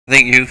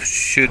think you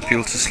should be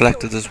able to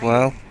select it as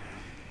well.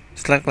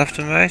 Select left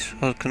and right,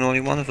 or can only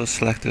one of us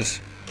select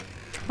it?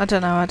 I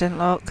don't know, I didn't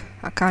look.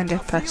 I kind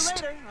of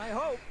pressed.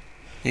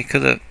 You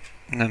could have...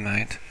 Never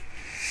mind.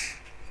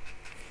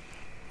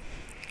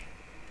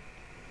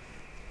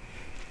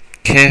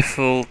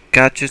 Careful,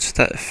 gadgets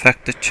that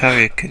affect the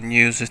chariot can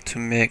use it to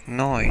make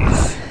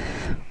noise.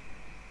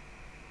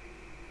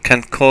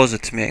 Can cause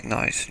it to make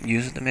noise.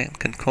 Use it to make...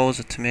 Can cause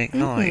it to make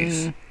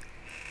noise.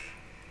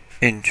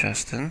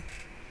 Interesting.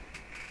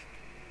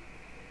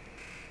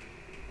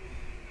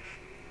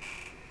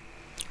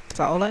 Is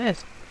that all it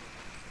is?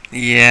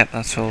 Yeah,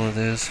 that's all it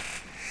is.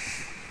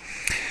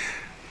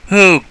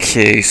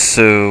 Okay,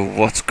 so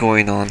what's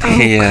going on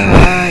here?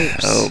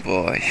 Cripes. Oh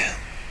boy.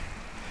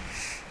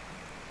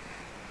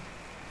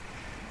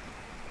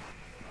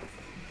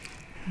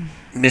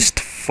 Mist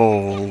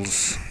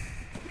Falls.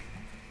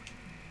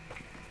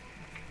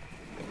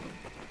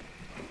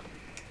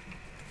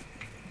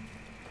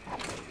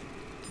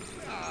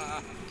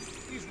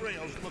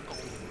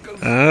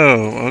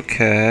 Oh,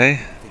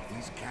 okay.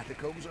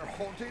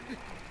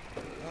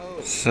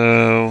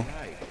 So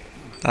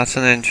that's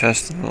an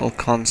interesting little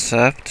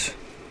concept.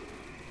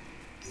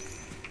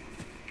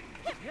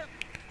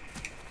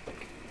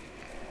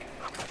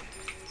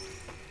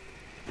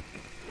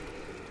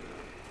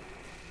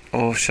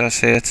 Or should I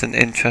say it's an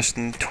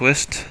interesting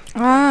twist?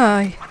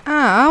 Aye.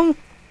 Ow.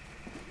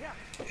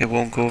 It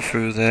won't go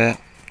through there.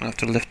 I have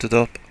to lift it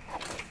up.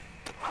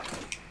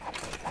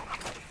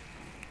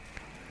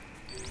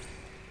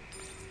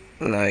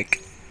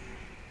 Like.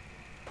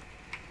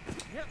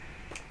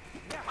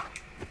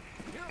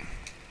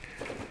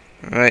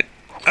 Right.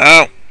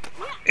 Ow!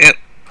 It.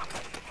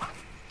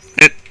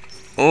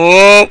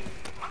 Oh!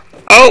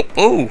 Oh!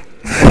 Oh!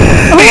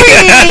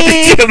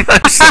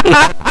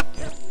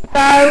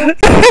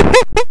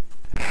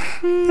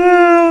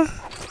 No.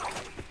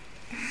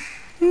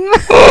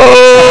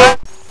 Oh!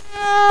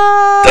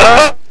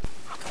 Ah!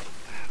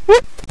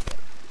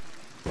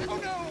 Oh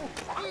no!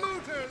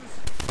 Looters!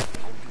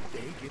 How did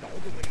they get all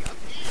the way up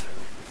here?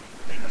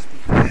 They must be...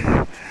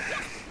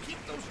 Keep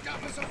those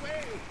jobbers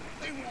away!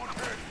 They won't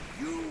hurt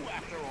you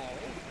after all!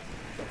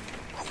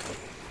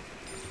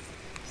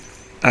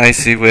 I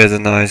see where the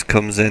noise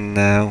comes in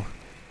now.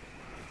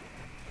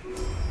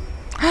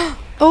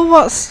 Oh,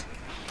 what's...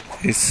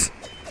 It's...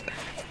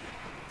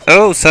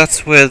 Oh, so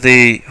that's where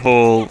the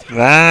whole...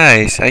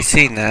 Right, I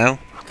see now.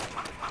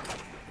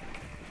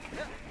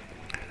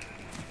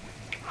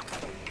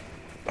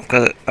 I've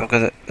got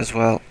it as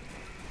well.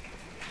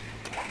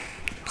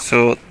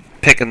 So,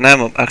 picking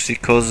them up actually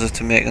causes it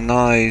to make a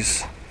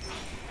noise.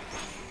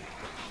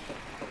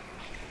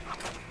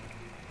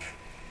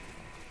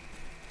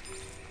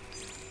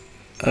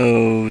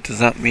 Oh, does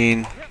that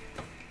mean...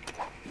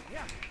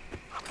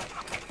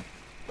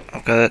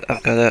 I've got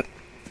it.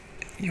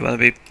 You wanna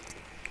be...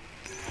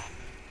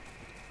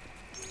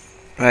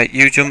 Right,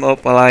 you jump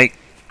up while I...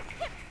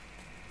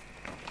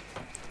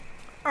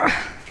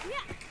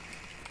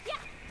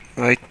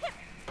 Right.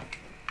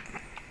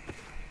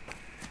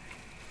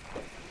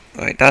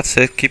 Right, that's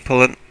it, keep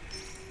pulling.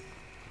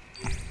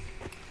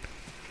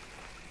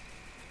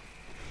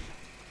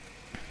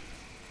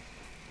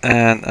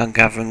 And I'm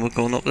gathering we're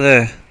going up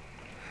there.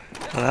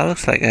 Well, that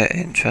looks like an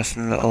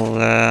interesting little,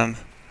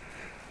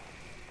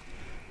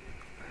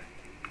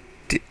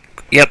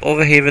 yep,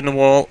 over here in the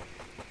wall.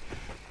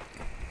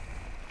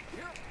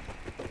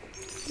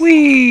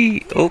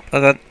 Whee! Oh,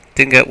 I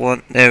didn't get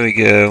one. There we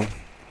go.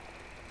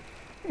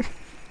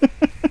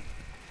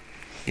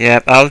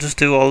 Yep, I'll just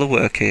do all the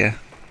work here.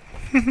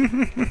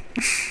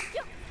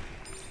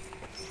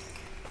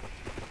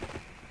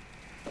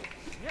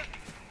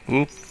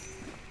 Oop.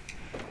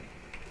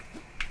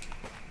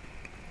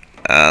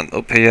 And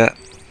up here.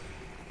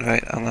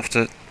 Right, I'll have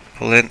to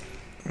pull in.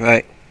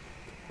 Right.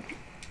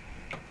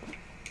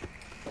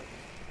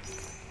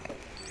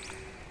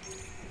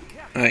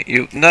 Right,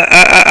 you. No,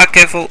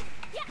 careful.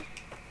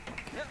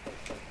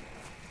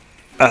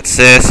 That's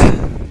it.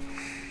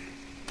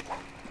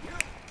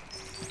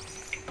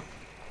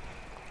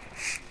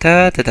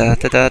 Da da da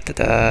da da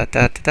da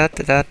da da da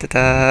da da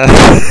da.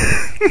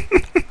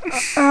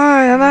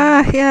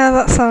 Oh, yeah,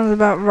 that sounds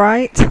about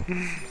right.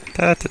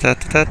 Da da da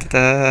da da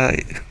da.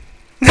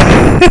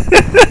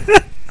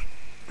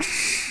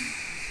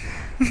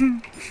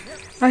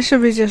 I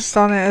should be just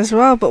on it as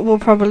well, but we'll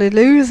probably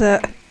lose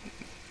it.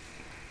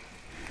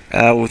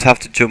 We'd have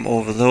to jump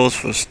over those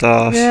for a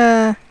start.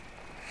 Yeah.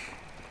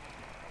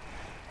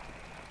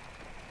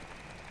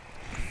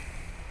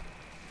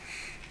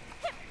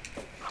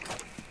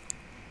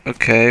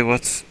 Okay,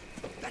 what's...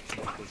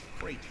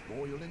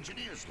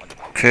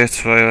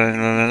 Crates,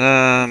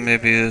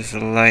 maybe there's a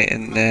light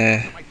in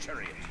there.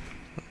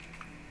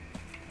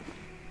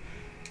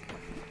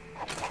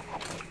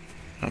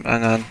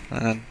 Hang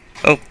on.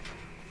 Oh!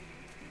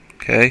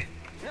 Okay.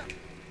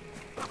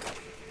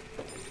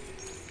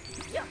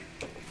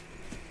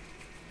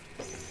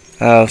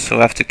 Oh, so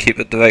I have to keep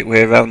it the right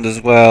way around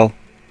as well.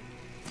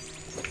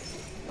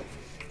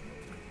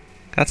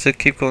 That's it,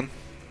 keep going.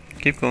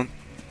 Keep going.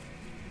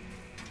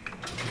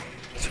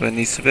 where it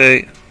needs to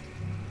be.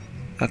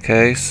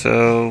 Okay,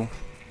 so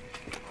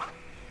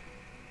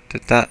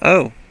did that?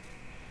 Oh,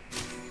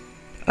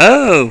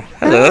 oh,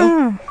 hello.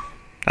 Oh.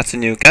 That's a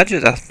new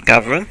gadget I'm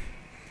gathering.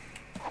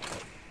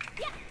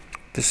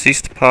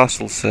 Deceased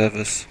parcel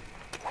service.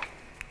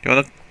 You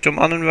wanna jump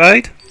on and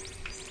ride?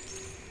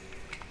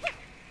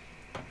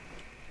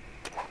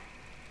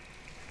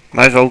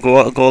 Might as well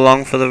go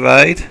along for the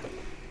ride.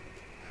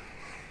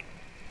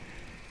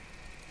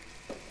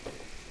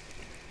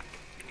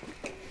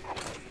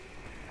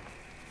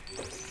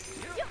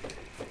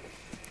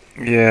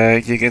 Yeah,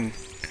 you can.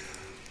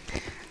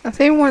 I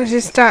think once you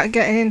start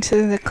getting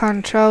into the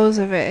controls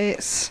of it,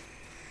 it's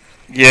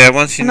Yeah,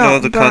 once you know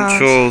not the bad.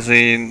 controls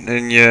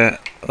and you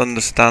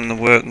understand the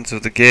workings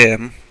of the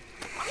game.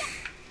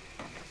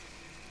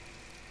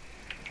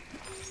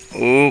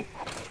 Oh.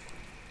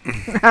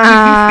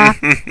 Ah.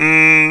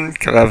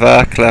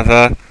 Clever,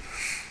 clever.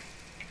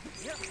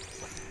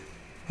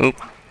 Oh.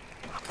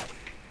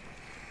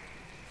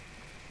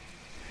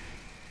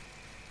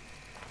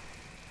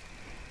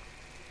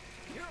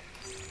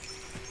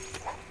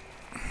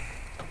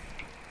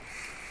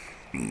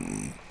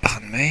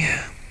 Pardon me.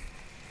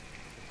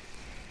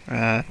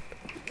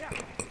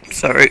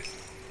 Sorry.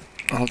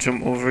 I'll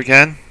jump over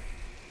again.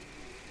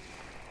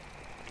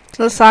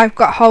 Plus, I've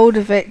got hold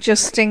of it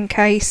just in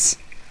case.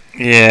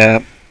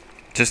 Yeah,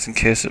 just in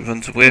case it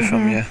runs away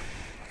from you.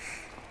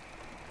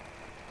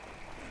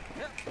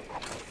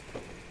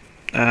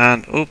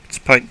 And, oh, it's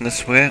pointing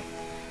this way.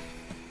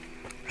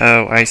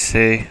 Oh, I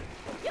see.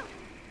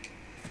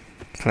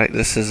 It's like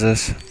this is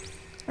this.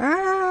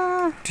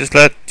 Ah.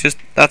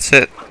 That's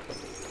it.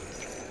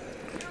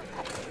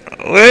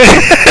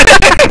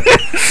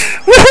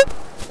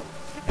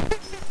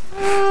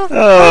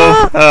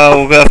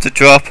 Oh, we'll have to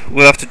drop.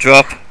 We'll have to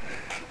drop.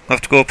 We'll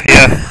have to go up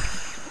here.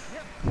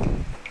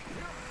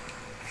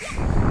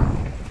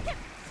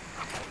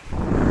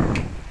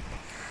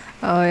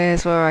 Oh,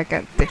 here's where I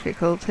get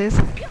difficulties.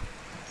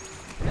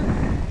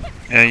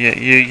 Yeah,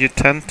 you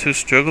tend to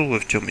struggle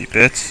with jumpy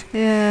bits.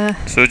 Yeah.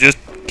 So just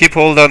keep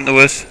hold on to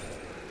it.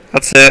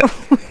 That's it.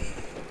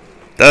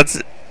 That's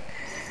it.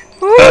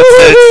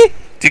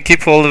 You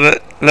keep hold of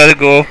it. Let it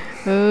go.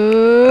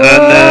 And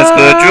then it's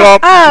gonna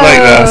drop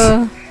like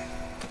that.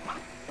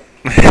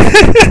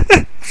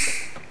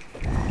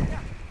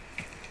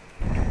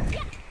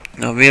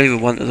 No, really, we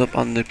want it up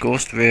on the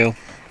ghost rail.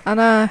 I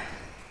know.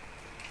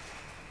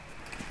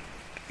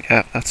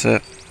 Yeah, that's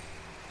it.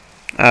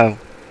 Oh.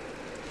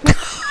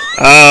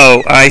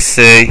 Oh, I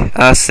see.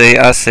 I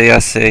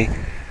see.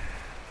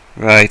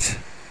 Right.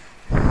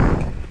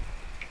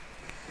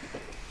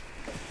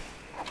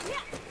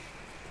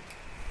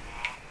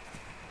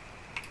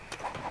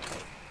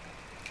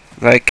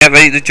 Right, get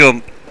ready to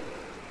jump.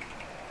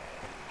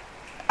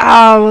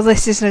 Oh, well,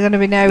 this isn't going to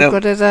be no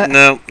good, is it?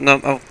 No,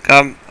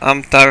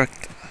 I'm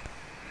direct.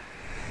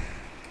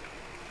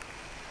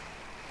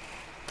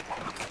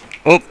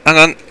 Oh, hang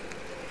on.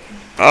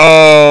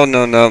 Oh,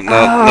 no, not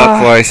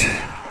quite.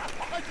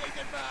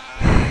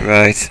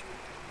 Right.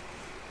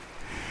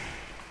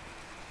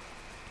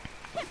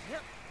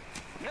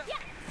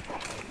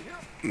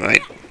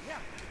 Right.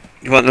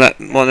 You want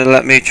to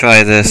let me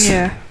try this?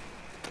 Yeah.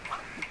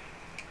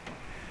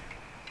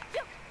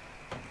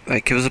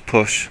 Right, give us a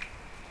push.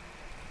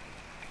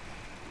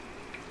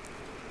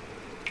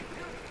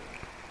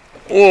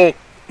 Oh,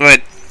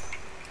 right.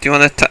 Do you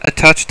want to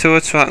attach to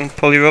it so I can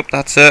pull you up?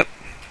 That's it.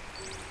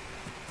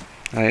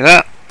 Like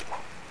that.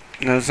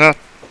 Now is that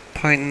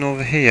pointing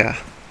over here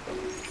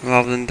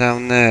rather than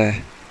down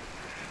there?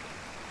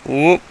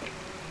 Oh.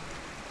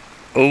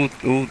 Oh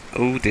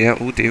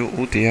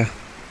dear.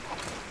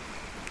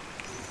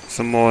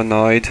 Some more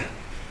annoyed.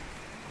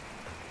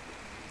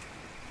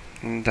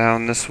 And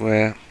down this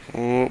way.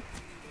 Oh.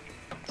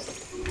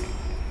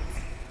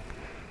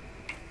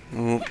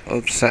 Oh,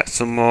 upset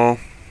some more.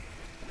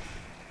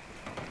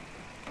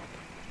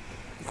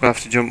 Gonna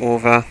have to jump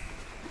over.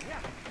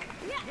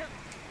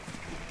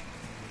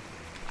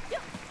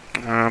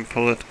 And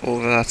pull it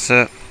over, that's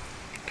it.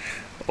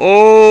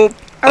 Oh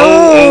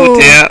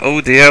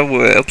dear,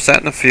 we're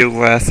upsetting a few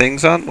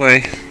things, aren't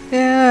we?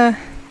 Yeah.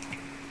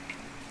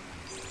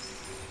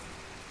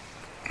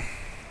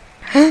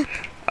 Hang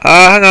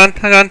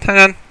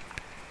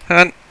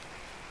on.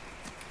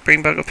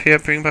 Bring back up here,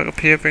 bring him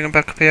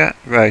back up here.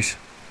 Right.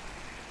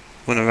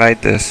 We're gonna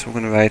ride this,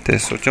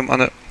 so jump on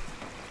it.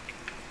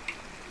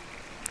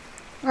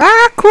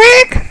 Ah,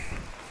 quick!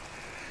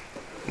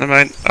 Never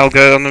mind, I'll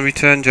go on the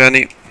return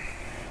journey.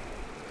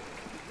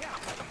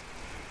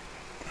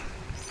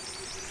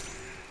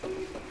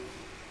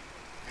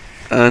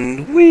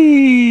 And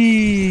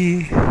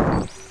whee!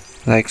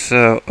 Like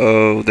so.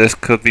 Oh, this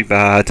could be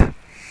bad.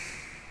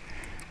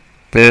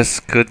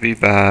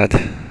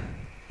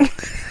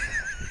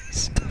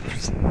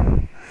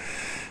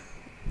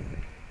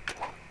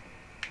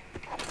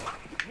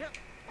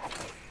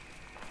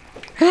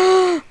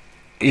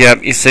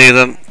 Yep, you see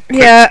them.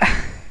 Yeah.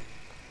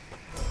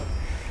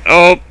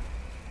 Oh!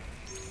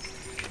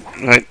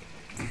 Right.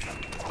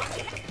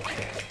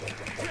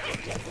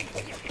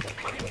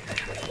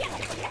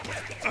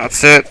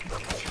 That's it.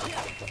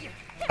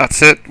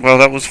 That's it. Well,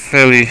 that was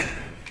fairly...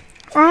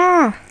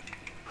 Ah!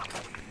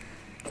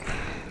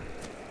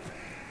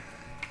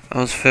 That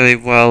was fairly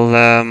well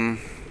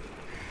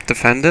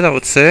defended, I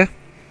would say.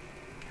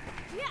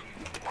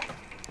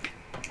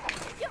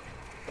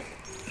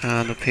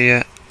 And up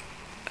here,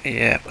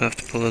 yeah, we'll have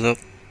to pull it up.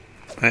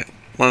 Right,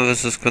 one of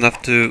us is gonna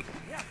have to.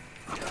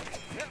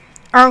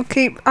 I'll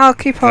keep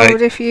Right.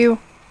 hold if you.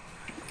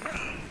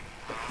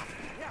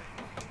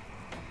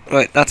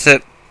 Right, that's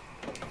it.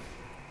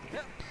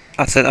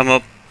 That's it. I'm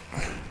up.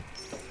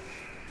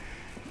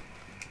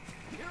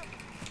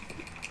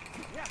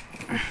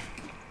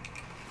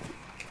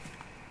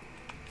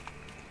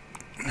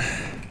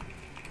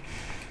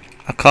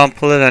 I can't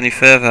pull it any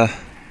further.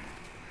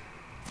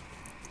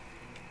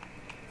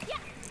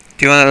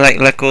 Do you want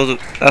to let go of the...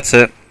 That's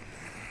it.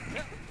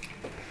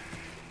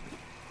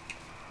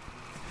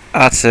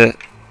 That's it.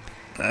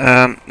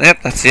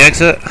 Yep, that's the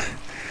exit.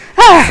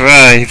 Ah!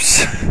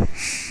 Cripes.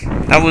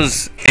 That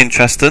was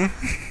interesting.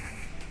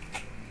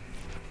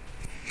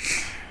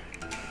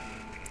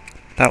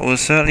 That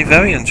was certainly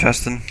very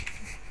interesting.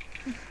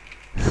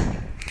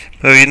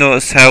 But you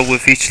notice how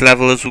with each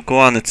level as we go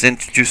on, it's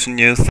introducing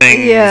new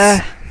things.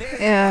 Yeah.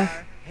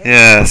 Yeah.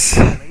 Yes.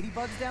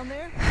 Ladybugs down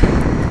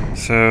there?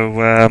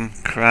 So,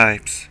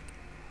 cripes.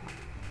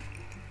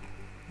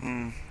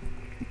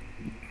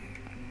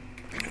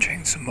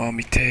 Drink some more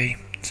me tea.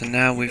 So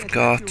now we've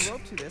got...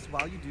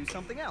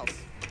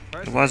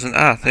 It wasn't...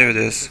 Ah, there it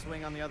is.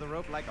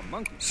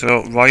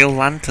 So, Royal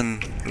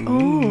Lantern.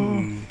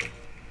 Ooh.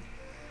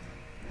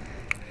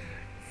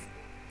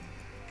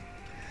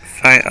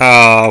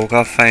 Oh, we've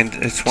got to find...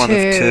 It's one of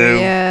two.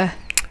 Yeah.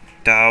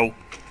 Dow.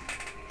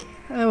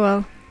 Oh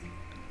well.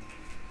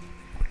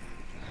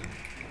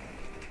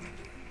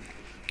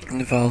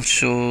 And the vault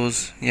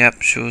shows...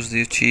 Yep, shows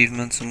the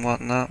achievements and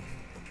whatnot.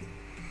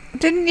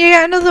 Didn't you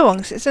get another one?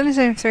 'Cause it's only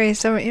saying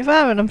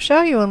 375 and I'm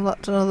sure you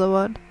unlocked another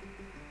one.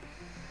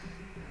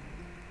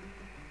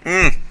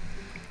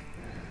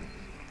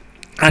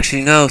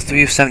 Actually, no.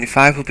 3 of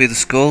 75 will be the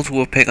skulls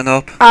we're picking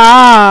up.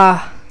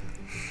 Ah!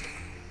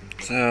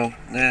 So,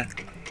 yeah.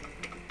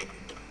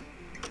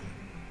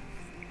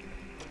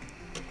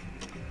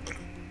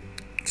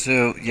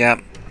 So, yeah.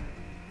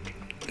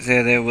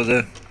 There were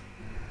the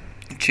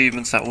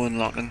achievements that we're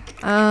unlocking.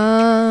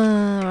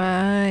 Ah,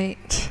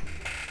 right.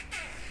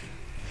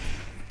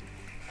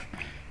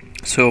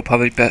 So,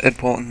 probably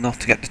important not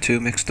to get the two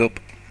mixed up.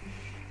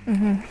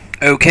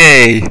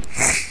 Okay.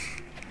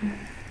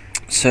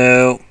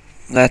 So,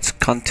 let's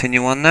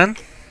continue on then.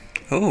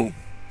 Oh.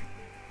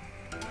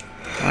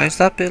 Why is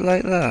that bit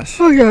like that?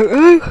 I don't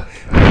know.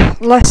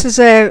 Unless there's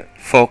a...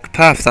 Forked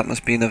path, that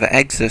must be another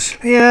exit.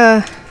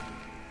 Yeah.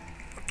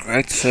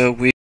 Right, so we